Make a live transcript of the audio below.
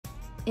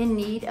in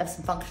need of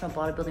some functional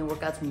bodybuilding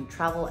workouts when you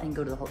travel and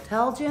go to the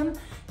hotel gym,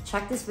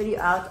 check this video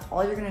out.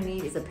 All you're gonna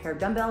need is a pair of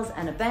dumbbells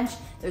and a bench.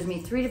 There's gonna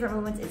be 3 different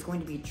movements. It's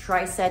going to be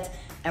tricep,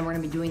 and we're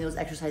gonna be doing those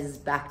exercises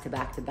back to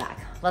back to back.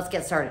 Let's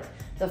get started.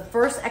 The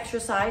first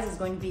exercise is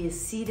going to be a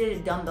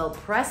seated dumbbell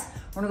press.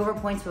 We're gonna go over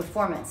points of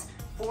performance.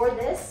 For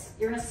this,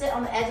 you're gonna sit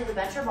on the edge of the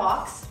bench or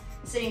box,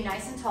 sitting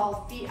nice and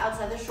tall, feet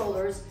outside the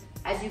shoulders.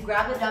 As you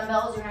grab the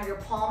dumbbells, you're gonna have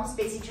your palms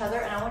face each other,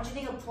 and I want you to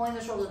think of pulling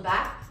the shoulders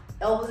back,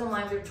 elbows in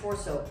line with your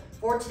torso.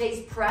 For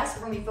today's press,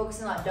 we're gonna be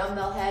focusing on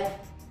dumbbell head,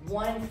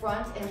 one in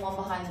front and one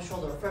behind the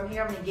shoulder. From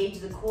here, I'm gonna engage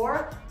the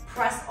core,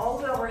 press all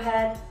the way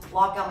overhead,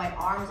 lock out my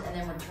arms, and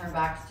then return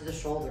back to the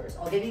shoulders.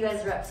 I'll give you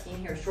guys a rep scheme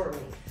here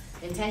shortly.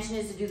 The intention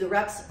is to do the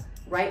reps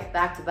right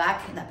back to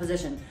back in that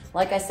position.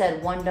 Like I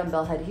said, one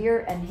dumbbell head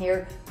here and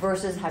here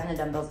versus having the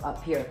dumbbells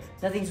up here.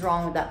 Nothing's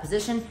wrong with that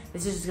position.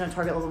 This is just gonna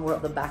target a little more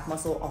of the back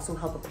muscle, also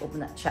help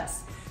open that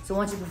chest. So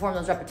once you perform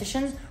those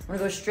repetitions, we're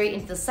gonna go straight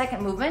into the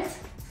second movement,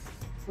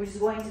 which is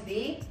going to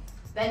be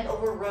bend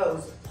over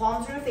rows.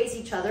 Palms are gonna face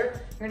each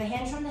other. You're gonna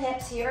hinge from the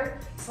hips here,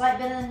 slight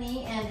bend in the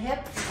knee and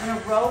hip. I'm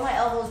gonna roll my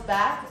elbows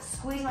back,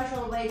 squeeze my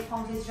shoulder blades,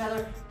 palms face each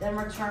other, then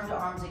return to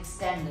arms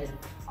extended.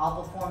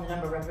 I'll perform the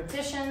number of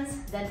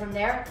repetitions. Then from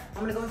there,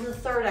 I'm gonna go into the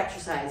third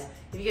exercise.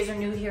 If you guys are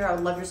new here, I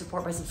would love your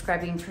support by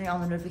subscribing, turning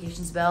on the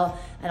notifications bell,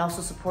 and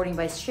also supporting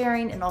by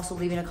sharing and also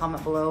leaving a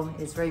comment below.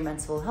 It's very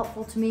immensely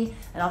helpful to me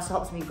and also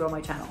helps me grow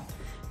my channel.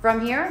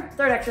 From here,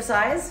 third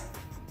exercise,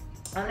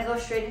 I'm gonna go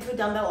straight into a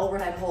dumbbell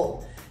overhead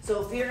hold.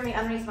 So feet are gonna be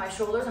underneath my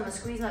shoulders. I'm gonna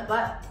squeeze my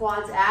butt,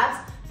 quads,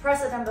 abs,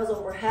 press the dumbbells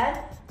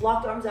overhead,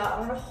 lock the arms out.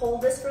 I'm gonna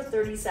hold this for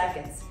 30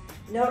 seconds.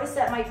 Notice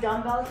that my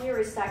dumbbell here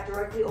is stacked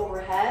directly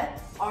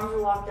overhead. Arms are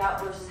locked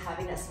out versus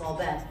having that small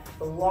bend.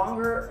 The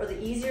longer or the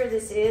easier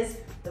this is,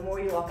 the more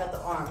you lock out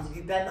the arms. If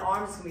you bend the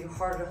arms, it's gonna be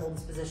harder to hold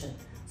this position.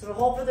 So I'm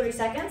gonna hold for 30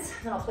 seconds,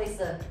 then I'll place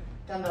the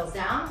dumbbells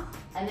down,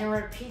 and then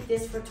we'll repeat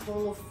this for a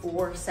total of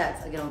 4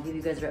 sets. Again, I'll give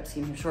you guys a rep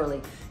scheme here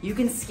shortly. You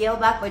can scale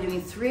back by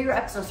doing 3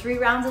 reps, so 3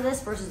 rounds of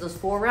this versus those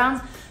 4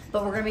 rounds,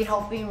 but we're gonna be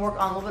helping work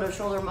on a little bit of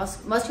shoulder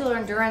muscular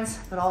endurance,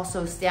 but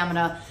also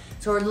stamina.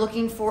 So we're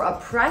looking for a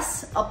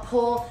press, a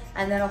pull,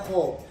 and then a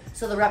hold.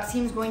 So the rep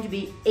scheme is going to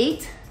be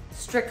 8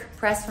 strict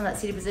press from that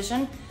seated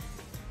position,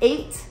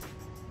 8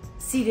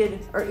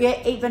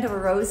 bent over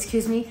rows,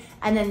 excuse me,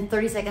 and then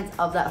 30 seconds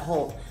of that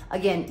hold.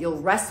 Again, you'll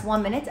rest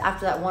 1 minute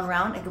after that 1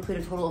 round and complete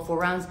a total of 4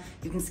 rounds.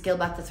 You can scale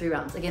back to 3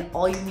 rounds. Again,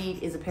 all you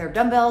need is a pair of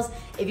dumbbells.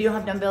 If you don't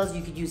have dumbbells,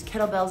 you could use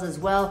kettlebells as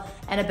well,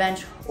 and a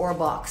bench or a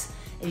box.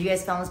 If you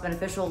guys found this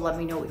beneficial, let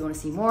me know what you want to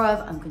see more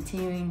of. I'm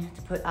continuing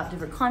to put out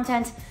different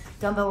content,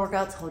 dumbbell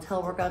workouts,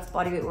 hotel workouts,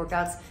 bodyweight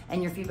workouts,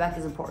 and your feedback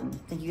is important.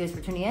 Thank you guys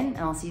for tuning in, and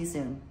I'll see you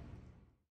soon.